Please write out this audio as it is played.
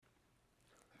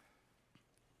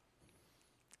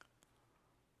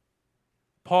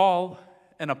Paul,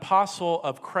 an apostle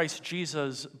of Christ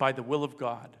Jesus by the will of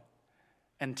God,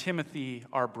 and Timothy,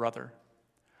 our brother,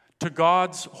 to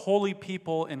God's holy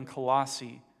people in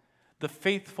Colosse, the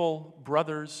faithful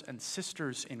brothers and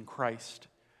sisters in Christ,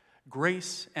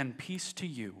 grace and peace to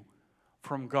you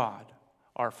from God,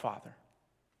 our Father.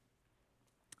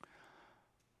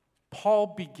 Paul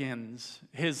begins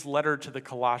his letter to the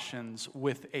Colossians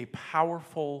with a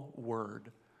powerful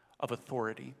word of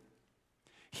authority.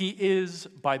 He is,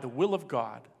 by the will of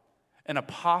God, an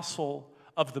apostle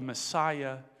of the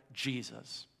Messiah,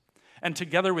 Jesus. And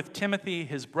together with Timothy,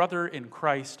 his brother in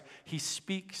Christ, he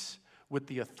speaks with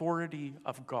the authority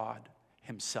of God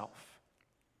himself.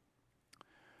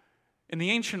 In the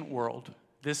ancient world,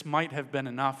 this might have been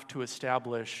enough to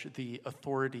establish the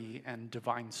authority and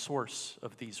divine source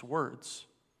of these words.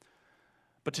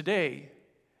 But today,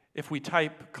 if we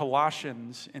type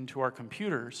Colossians into our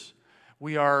computers,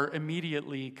 we are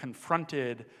immediately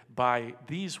confronted by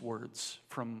these words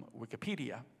from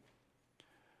Wikipedia.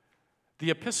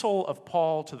 The epistle of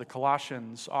Paul to the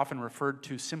Colossians, often referred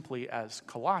to simply as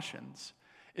Colossians,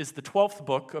 is the 12th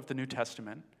book of the New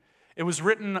Testament. It was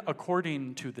written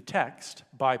according to the text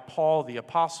by Paul the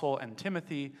apostle and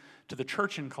Timothy to the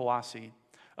church in Colosse,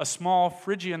 a small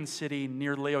Phrygian city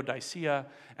near Laodicea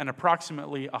and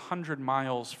approximately 100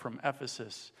 miles from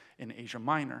Ephesus in Asia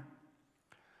Minor.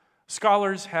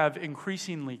 Scholars have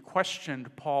increasingly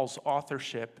questioned Paul's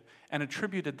authorship and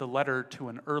attributed the letter to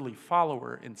an early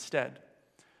follower instead.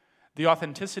 The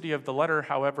authenticity of the letter,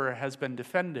 however, has been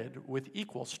defended with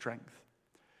equal strength.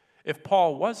 If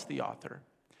Paul was the author,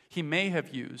 he may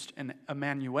have used an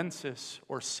amanuensis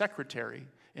or secretary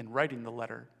in writing the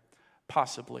letter,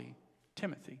 possibly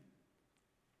Timothy.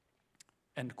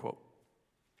 End quote.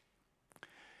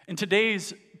 In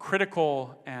today's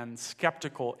critical and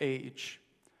skeptical age,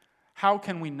 how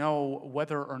can we know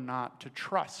whether or not to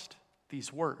trust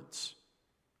these words?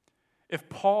 If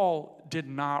Paul did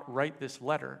not write this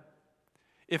letter,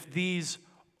 if these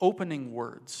opening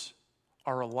words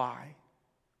are a lie,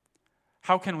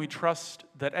 how can we trust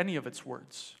that any of its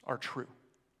words are true?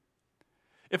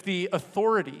 If the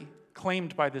authority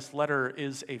claimed by this letter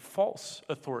is a false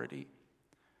authority,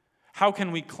 how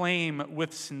can we claim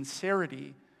with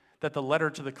sincerity that the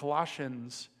letter to the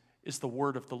Colossians is the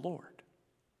word of the Lord?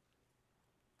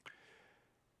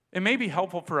 It may be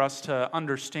helpful for us to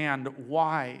understand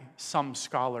why some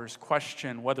scholars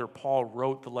question whether Paul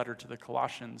wrote the letter to the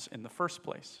Colossians in the first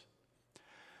place.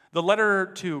 The letter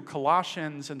to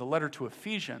Colossians and the letter to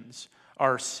Ephesians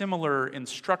are similar in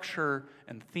structure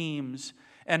and themes,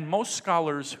 and most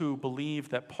scholars who believe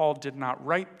that Paul did not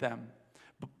write them,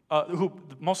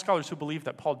 most scholars who believe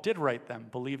that Paul did write them,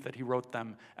 believe that he wrote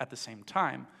them at the same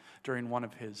time during one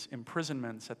of his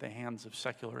imprisonments at the hands of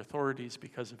secular authorities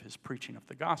because of his preaching of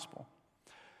the gospel.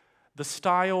 The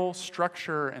style,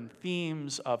 structure, and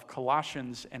themes of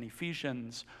Colossians and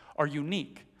Ephesians are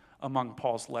unique among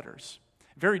Paul's letters,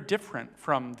 very different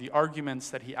from the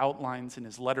arguments that he outlines in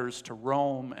his letters to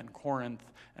Rome and Corinth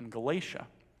and Galatia.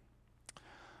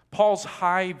 Paul's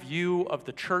high view of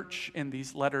the church in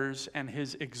these letters and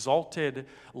his exalted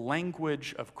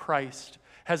language of Christ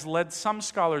has led some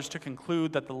scholars to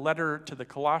conclude that the letter to the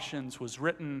Colossians was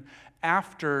written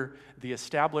after the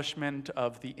establishment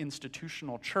of the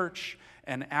institutional church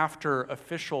and after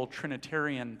official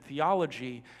Trinitarian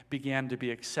theology began to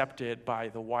be accepted by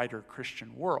the wider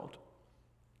Christian world.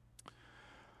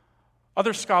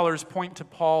 Other scholars point to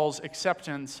Paul's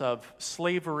acceptance of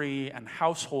slavery and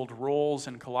household roles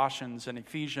in Colossians and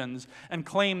Ephesians and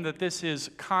claim that this is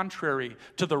contrary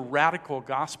to the radical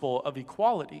gospel of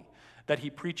equality that he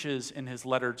preaches in his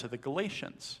letter to the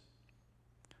Galatians.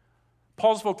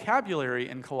 Paul's vocabulary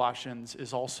in Colossians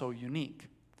is also unique.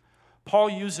 Paul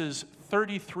uses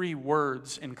 33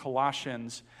 words in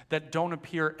Colossians that don't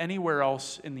appear anywhere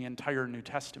else in the entire New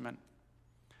Testament.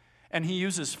 And he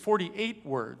uses 48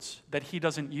 words that he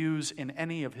doesn't use in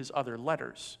any of his other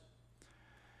letters.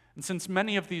 And since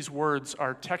many of these words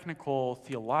are technical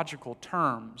theological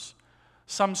terms,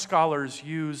 some scholars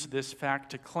use this fact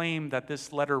to claim that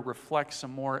this letter reflects a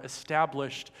more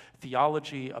established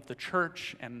theology of the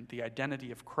church and the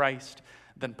identity of Christ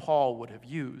than Paul would have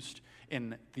used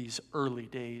in these early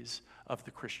days of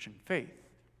the Christian faith.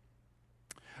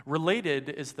 Related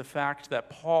is the fact that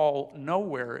Paul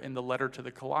nowhere in the letter to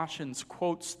the Colossians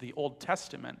quotes the Old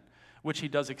Testament, which he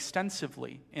does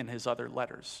extensively in his other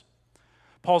letters.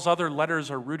 Paul's other letters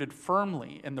are rooted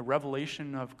firmly in the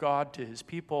revelation of God to his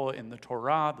people in the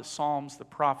Torah, the Psalms, the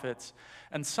prophets,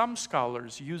 and some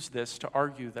scholars use this to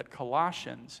argue that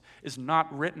Colossians is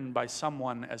not written by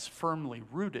someone as firmly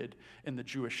rooted in the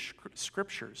Jewish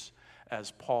scriptures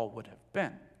as Paul would have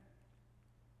been.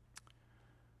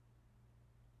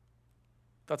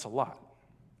 That's a lot.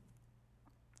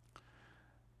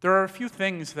 There are a few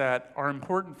things that are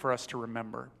important for us to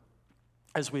remember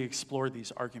as we explore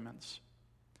these arguments.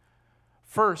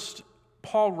 First,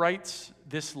 Paul writes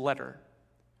this letter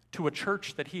to a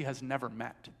church that he has never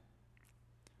met.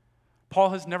 Paul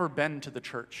has never been to the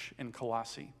church in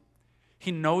Colossae.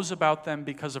 He knows about them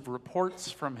because of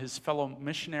reports from his fellow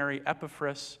missionary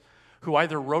Epaphras, who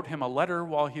either wrote him a letter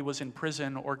while he was in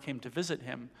prison or came to visit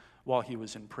him while he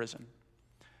was in prison.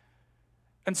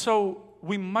 And so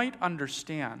we might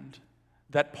understand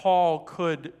that Paul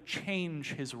could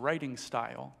change his writing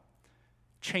style,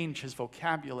 change his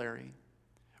vocabulary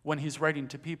when he's writing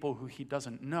to people who he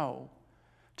doesn't know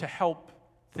to help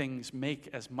things make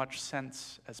as much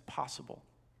sense as possible.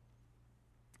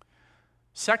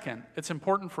 Second, it's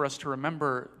important for us to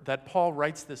remember that Paul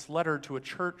writes this letter to a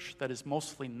church that is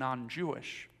mostly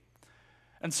non-Jewish.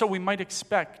 And so we might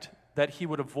expect that he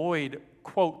would avoid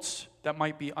quotes that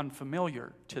might be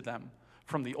unfamiliar to them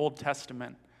from the Old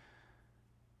Testament.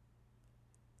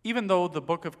 Even though the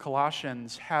book of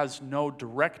Colossians has no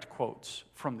direct quotes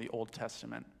from the Old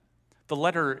Testament, the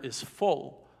letter is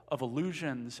full of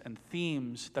allusions and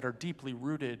themes that are deeply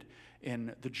rooted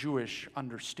in the Jewish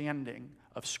understanding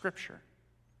of Scripture.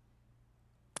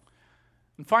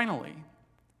 And finally,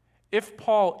 if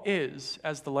Paul is,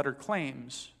 as the letter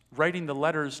claims, writing the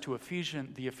letters to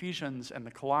the Ephesians and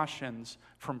the Colossians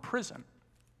from prison,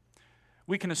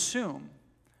 we can assume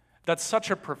that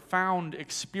such a profound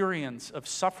experience of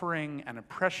suffering and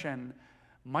oppression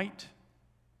might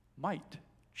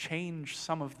change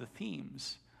some of the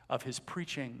themes of his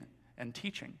preaching and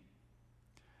teaching.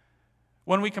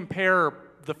 When we compare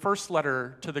the first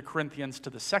letter to the Corinthians to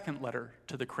the second letter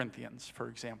to the Corinthians, for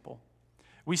example,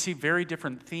 we see very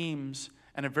different themes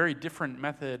and a very different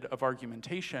method of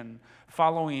argumentation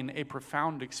following a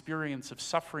profound experience of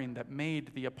suffering that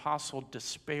made the apostle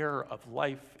despair of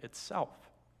life itself.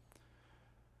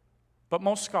 But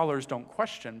most scholars don't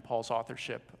question Paul's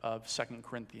authorship of 2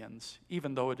 Corinthians,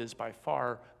 even though it is by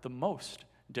far the most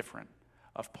different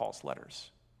of Paul's letters.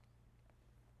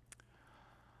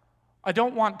 I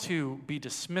don't want to be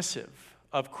dismissive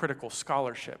of critical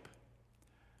scholarship,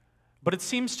 but it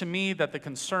seems to me that the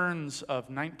concerns of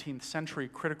 19th century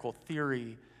critical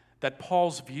theory that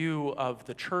Paul's view of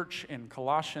the church in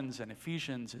Colossians and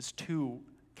Ephesians is too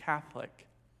Catholic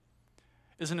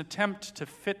is an attempt to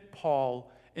fit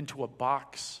Paul into a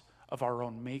box of our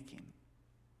own making.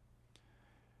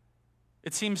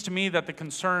 It seems to me that the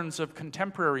concerns of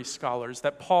contemporary scholars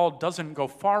that Paul doesn't go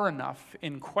far enough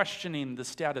in questioning the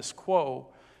status quo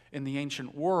in the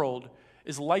ancient world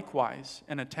is likewise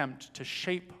an attempt to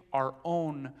shape our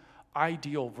own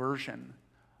ideal version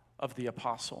of the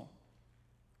apostle.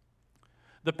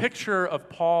 The picture of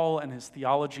Paul and his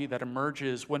theology that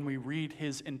emerges when we read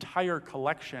his entire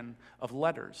collection of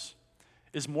letters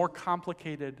is more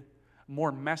complicated,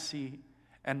 more messy,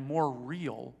 and more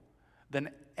real than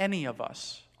any of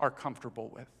us are comfortable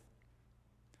with.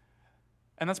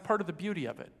 And that's part of the beauty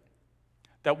of it,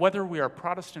 that whether we are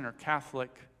Protestant or Catholic,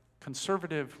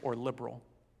 conservative or liberal,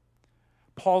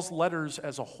 Paul's letters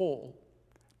as a whole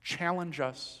challenge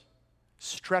us,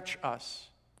 stretch us,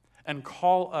 and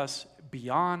call us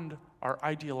beyond our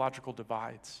ideological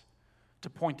divides to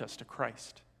point us to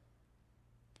Christ.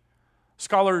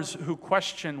 Scholars who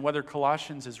question whether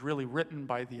Colossians is really written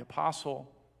by the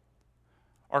apostle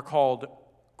are called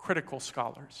critical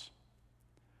scholars.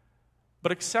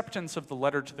 But acceptance of the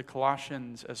letter to the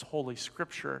Colossians as Holy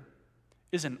Scripture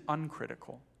isn't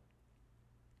uncritical.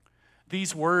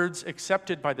 These words,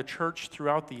 accepted by the church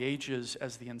throughout the ages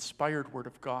as the inspired Word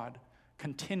of God,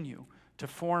 continue to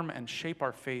form and shape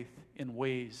our faith in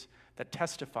ways that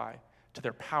testify to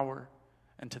their power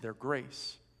and to their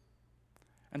grace.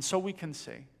 And so we can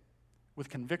say, with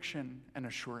conviction and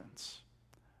assurance,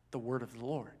 the word of the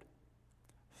Lord.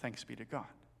 Thanks be to God.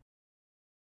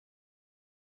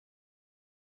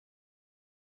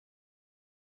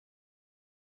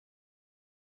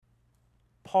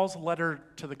 Paul's letter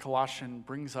to the Colossians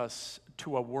brings us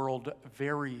to a world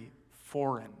very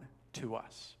foreign to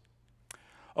us.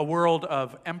 A world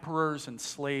of emperors and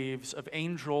slaves, of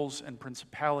angels and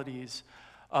principalities,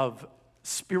 of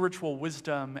spiritual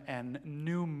wisdom and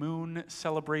new moon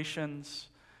celebrations,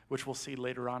 which we'll see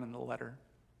later on in the letter.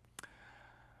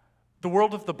 The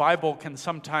world of the Bible can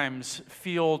sometimes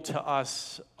feel to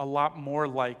us a lot more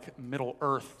like Middle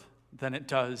Earth than it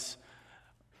does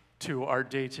to our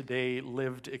day-to-day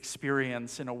lived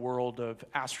experience in a world of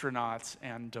astronauts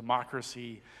and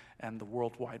democracy and the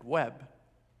World Wide Web.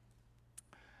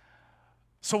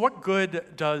 So what good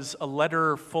does a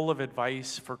letter full of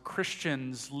advice for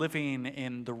Christians living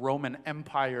in the Roman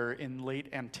Empire in late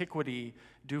antiquity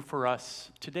do for us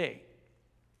today?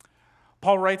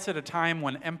 Paul writes at a time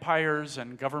when empires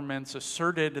and governments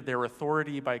asserted their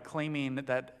authority by claiming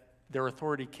that their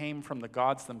authority came from the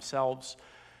gods themselves.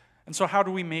 And so how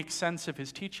do we make sense of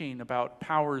his teaching about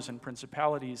powers and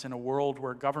principalities in a world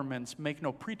where governments make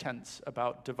no pretense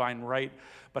about divine right,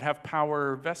 but have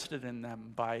power vested in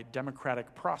them by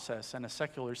democratic process and a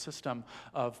secular system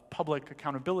of public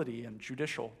accountability and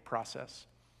judicial process?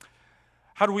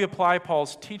 How do we apply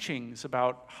Paul's teachings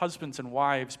about husbands and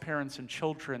wives, parents and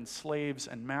children, slaves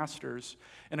and masters,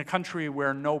 in a country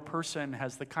where no person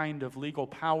has the kind of legal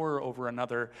power over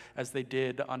another as they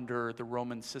did under the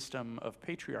Roman system of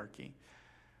patriarchy?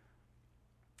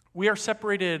 We are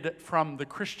separated from the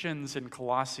Christians in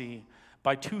Colosse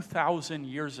by 2,000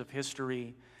 years of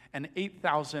history and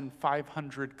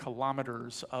 8,500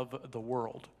 kilometers of the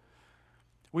world.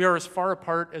 We are as far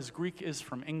apart as Greek is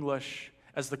from English,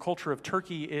 as the culture of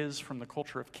Turkey is from the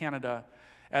culture of Canada,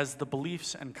 as the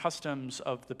beliefs and customs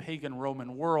of the pagan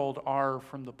Roman world are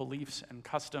from the beliefs and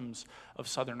customs of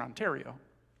Southern Ontario.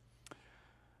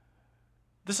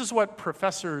 This is what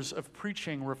professors of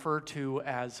preaching refer to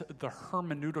as the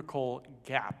hermeneutical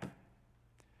gap,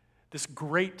 this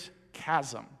great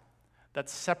chasm that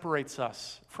separates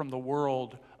us from the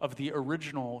world of the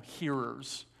original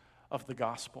hearers of the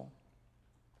gospel.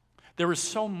 There is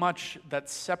so much that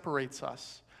separates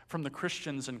us from the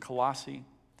Christians in Colossae.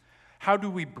 How do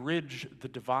we bridge the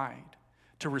divide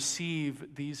to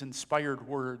receive these inspired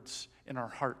words in our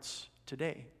hearts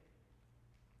today?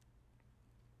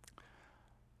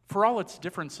 For all its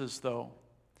differences, though,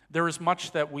 there is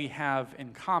much that we have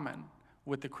in common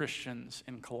with the Christians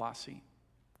in Colossae.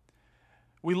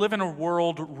 We live in a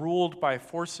world ruled by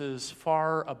forces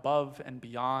far above and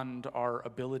beyond our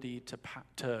ability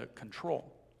to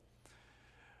control.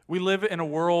 We live in a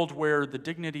world where the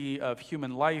dignity of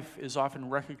human life is often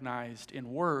recognized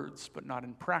in words, but not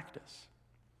in practice.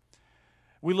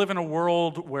 We live in a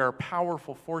world where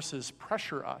powerful forces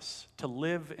pressure us to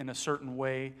live in a certain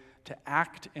way, to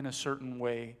act in a certain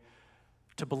way,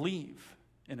 to believe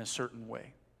in a certain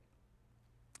way.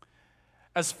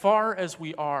 As far as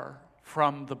we are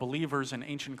from the believers in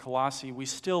ancient Colossae, we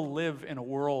still live in a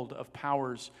world of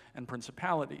powers and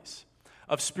principalities,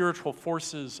 of spiritual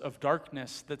forces of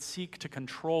darkness that seek to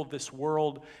control this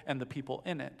world and the people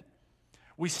in it.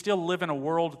 We still live in a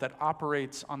world that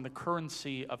operates on the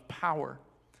currency of power.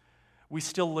 We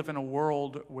still live in a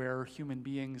world where human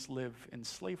beings live in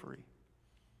slavery.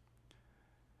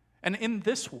 And in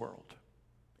this world,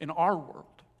 in our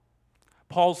world,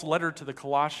 Paul's letter to the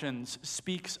Colossians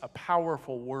speaks a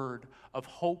powerful word of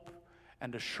hope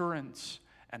and assurance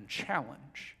and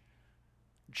challenge.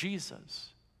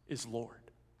 Jesus is Lord.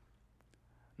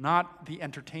 Not the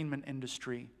entertainment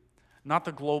industry, not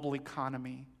the global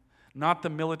economy, not the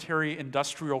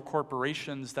military-industrial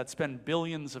corporations that spend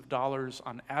billions of dollars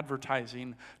on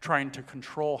advertising trying to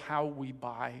control how we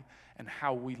buy and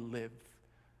how we live.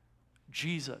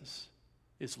 Jesus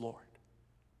is Lord.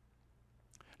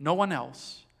 No one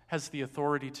else has the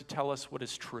authority to tell us what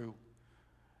is true.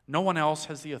 No one else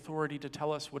has the authority to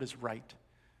tell us what is right.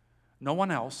 No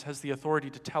one else has the authority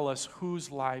to tell us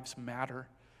whose lives matter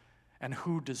and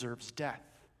who deserves death.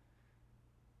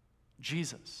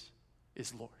 Jesus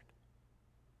is Lord.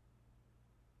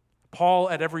 Paul,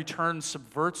 at every turn,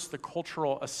 subverts the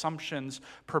cultural assumptions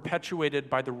perpetuated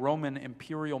by the Roman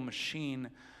imperial machine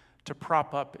to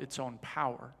prop up its own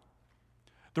power.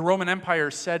 The Roman Empire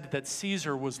said that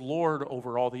Caesar was Lord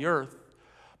over all the earth.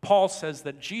 Paul says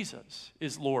that Jesus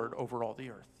is Lord over all the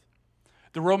earth.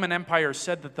 The Roman Empire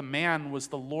said that the man was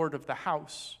the Lord of the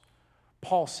house.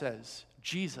 Paul says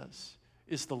Jesus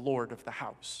is the Lord of the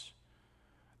house.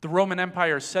 The Roman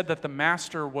Empire said that the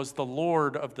master was the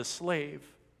Lord of the slave.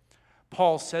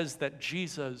 Paul says that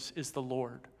Jesus is the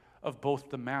Lord of both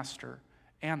the master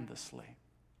and the slave.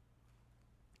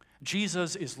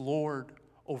 Jesus is Lord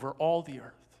over all the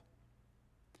earth.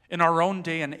 In our own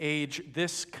day and age,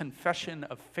 this confession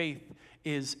of faith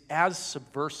is as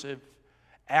subversive,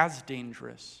 as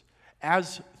dangerous,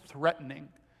 as threatening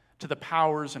to the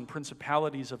powers and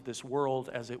principalities of this world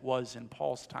as it was in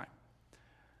Paul's time.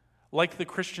 Like the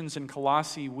Christians in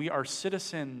Colossae, we are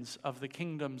citizens of the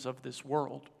kingdoms of this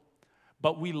world,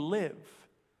 but we live,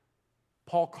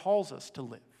 Paul calls us to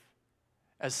live,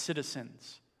 as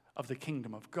citizens of the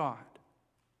kingdom of God,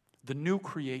 the new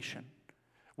creation,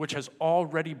 which has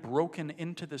already broken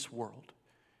into this world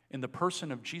in the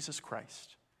person of Jesus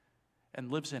Christ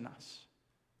and lives in us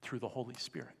through the Holy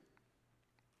Spirit.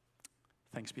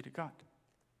 Thanks be to God.